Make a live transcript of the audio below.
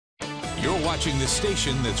You're watching the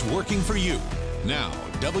station that's working for you. Now,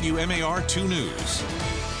 WMAR 2 News.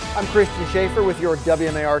 I'm Christian Schaefer with your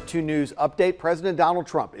WMAR 2 News update. President Donald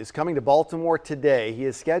Trump is coming to Baltimore today. He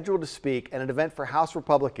is scheduled to speak at an event for House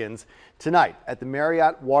Republicans tonight at the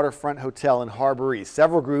Marriott Waterfront Hotel in Harbor East.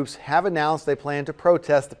 Several groups have announced they plan to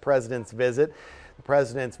protest the president's visit. The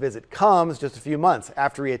president's visit comes just a few months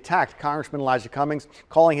after he attacked Congressman Elijah Cummings,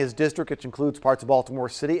 calling his district, which includes parts of Baltimore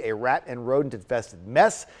City, a rat and rodent-infested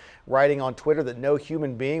mess, writing on Twitter that no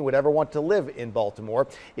human being would ever want to live in Baltimore.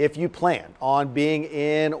 If you plan on being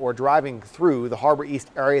in or driving through the Harbor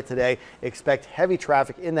East area today, expect heavy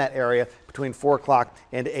traffic in that area between 4 o'clock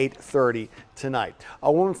and 8:30 tonight.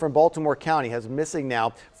 A woman from Baltimore County has been missing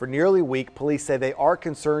now for nearly a week. Police say they are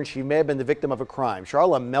concerned she may have been the victim of a crime.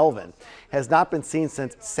 Charla Melvin has not been seen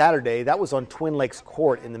since Saturday. That was on Twin Lakes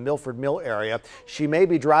Court in the Milford Mill area. She may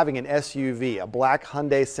be driving an SUV, a black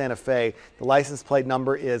Hyundai Santa Fe. The license plate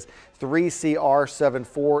number is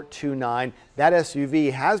 3CR7429. That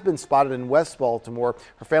SUV has been spotted in West Baltimore.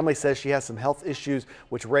 Her family says she has some health issues,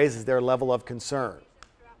 which raises their level of concern.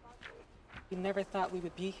 We never thought we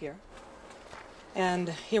would be here, and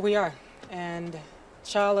here we are. And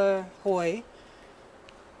Charla Hoy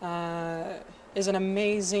is an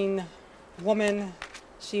amazing woman.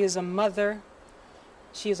 She is a mother.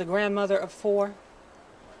 She is a grandmother of 4,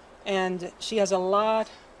 and she has a lot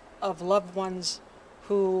of loved ones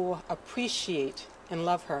who appreciate and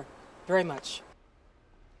love her very much.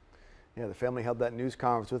 Yeah, the family held that news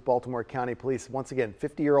conference with Baltimore County Police. Once again,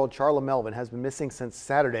 50-year-old Charla Melvin has been missing since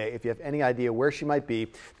Saturday. If you have any idea where she might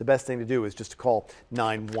be, the best thing to do is just to call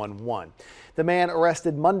 911. The man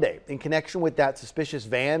arrested Monday in connection with that suspicious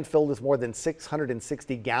van filled with more than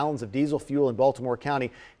 660 gallons of diesel fuel in Baltimore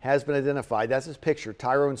County has been identified. That's his picture,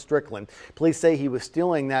 Tyrone Strickland. Police say he was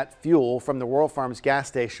stealing that fuel from the Royal Farms gas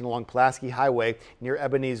station along Pulaski Highway near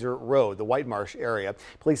Ebenezer Road, the White Marsh area.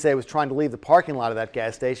 Police say he was trying to leave the parking lot of that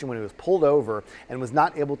gas station when he was pulled over and was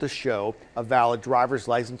not able to show a valid driver's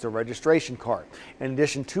license or registration card. In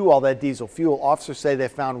addition to all that diesel fuel, officers say they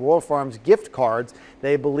found Royal Farms gift cards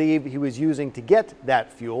they believe he was using to get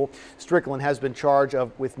that fuel. Strickland has been charged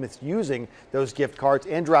with misusing those gift cards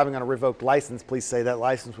and driving on a revoked license. Police say that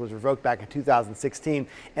license was revoked back in 2016.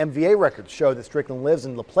 MVA records show that Strickland lives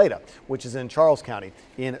in La Plata, which is in Charles County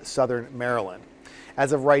in southern Maryland.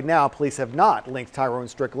 As of right now, police have not linked Tyrone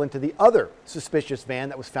Strickland to the other suspicious van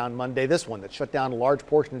that was found Monday, this one that shut down a large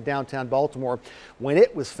portion of downtown Baltimore when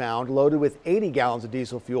it was found loaded with 80 gallons of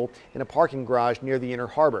diesel fuel in a parking garage near the Inner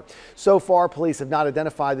Harbor. So far, police have not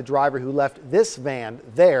identified the driver who left this van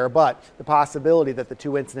there, but the possibility that the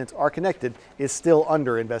two incidents are connected is still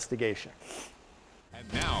under investigation.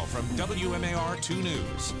 And now from WMAR 2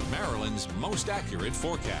 News, Maryland's most accurate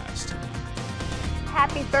forecast.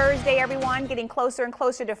 Happy Thursday, everyone. Getting closer and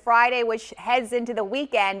closer to Friday, which heads into the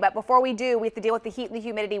weekend. But before we do, we have to deal with the heat and the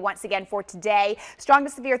humidity once again for today. Strong to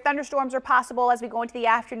severe thunderstorms are possible as we go into the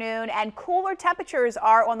afternoon, and cooler temperatures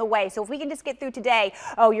are on the way. So if we can just get through today,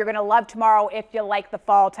 oh, you're going to love tomorrow if you like the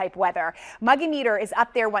fall type weather. Muggy meter is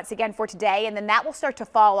up there once again for today, and then that will start to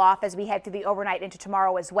fall off as we head through the overnight into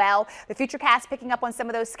tomorrow as well. The Futurecast picking up on some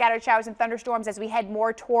of those scattered showers and thunderstorms as we head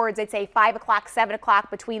more towards, I'd say, 5 o'clock, 7 o'clock.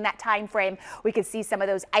 Between that time frame, we could see some of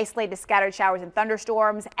those isolated scattered showers and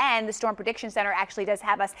thunderstorms, and the Storm Prediction Center actually does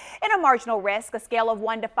have us in a marginal risk. A scale of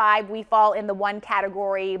 1 to 5, we fall in the 1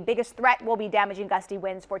 category. Biggest threat will be damaging gusty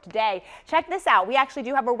winds for today. Check this out. We actually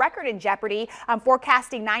do have a record in jeopardy. I'm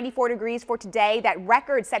forecasting 94 degrees for today. That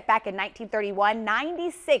record set back in 1931,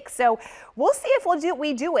 96. So we'll see if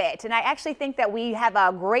we do it. And I actually think that we have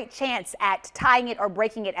a great chance at tying it or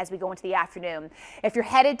breaking it as we go into the afternoon. If you're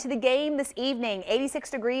headed to the game this evening,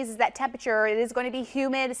 86 degrees is that temperature. It is going to be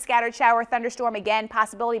humid. Scattered shower, thunderstorm, again,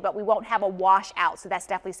 possibility, but we won't have a washout. So that's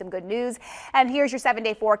definitely some good news. And here's your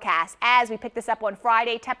 7-day forecast. As we pick this up on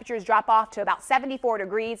Friday, temperatures drop off to about 74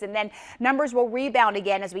 degrees, and then numbers will rebound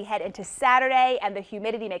again as we head into Saturday, and the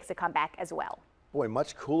humidity makes a comeback as well. Boy,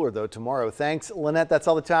 much cooler though tomorrow. Thanks, Lynette. That's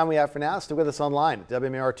all the time we have for now. Stay with us online at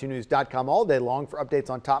WMAR2news.com all day long for updates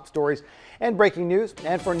on top stories and breaking news.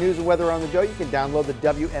 And for news and weather on the go, you can download the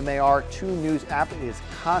WMAR2 News app. It is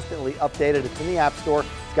constantly updated. It's in the App Store.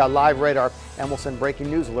 It's got live radar, and we'll send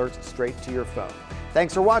breaking news alerts straight to your phone.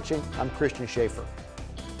 Thanks for watching. I'm Christian Schaefer.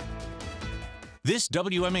 This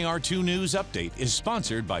WMAR 2 News update is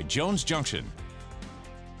sponsored by Jones Junction,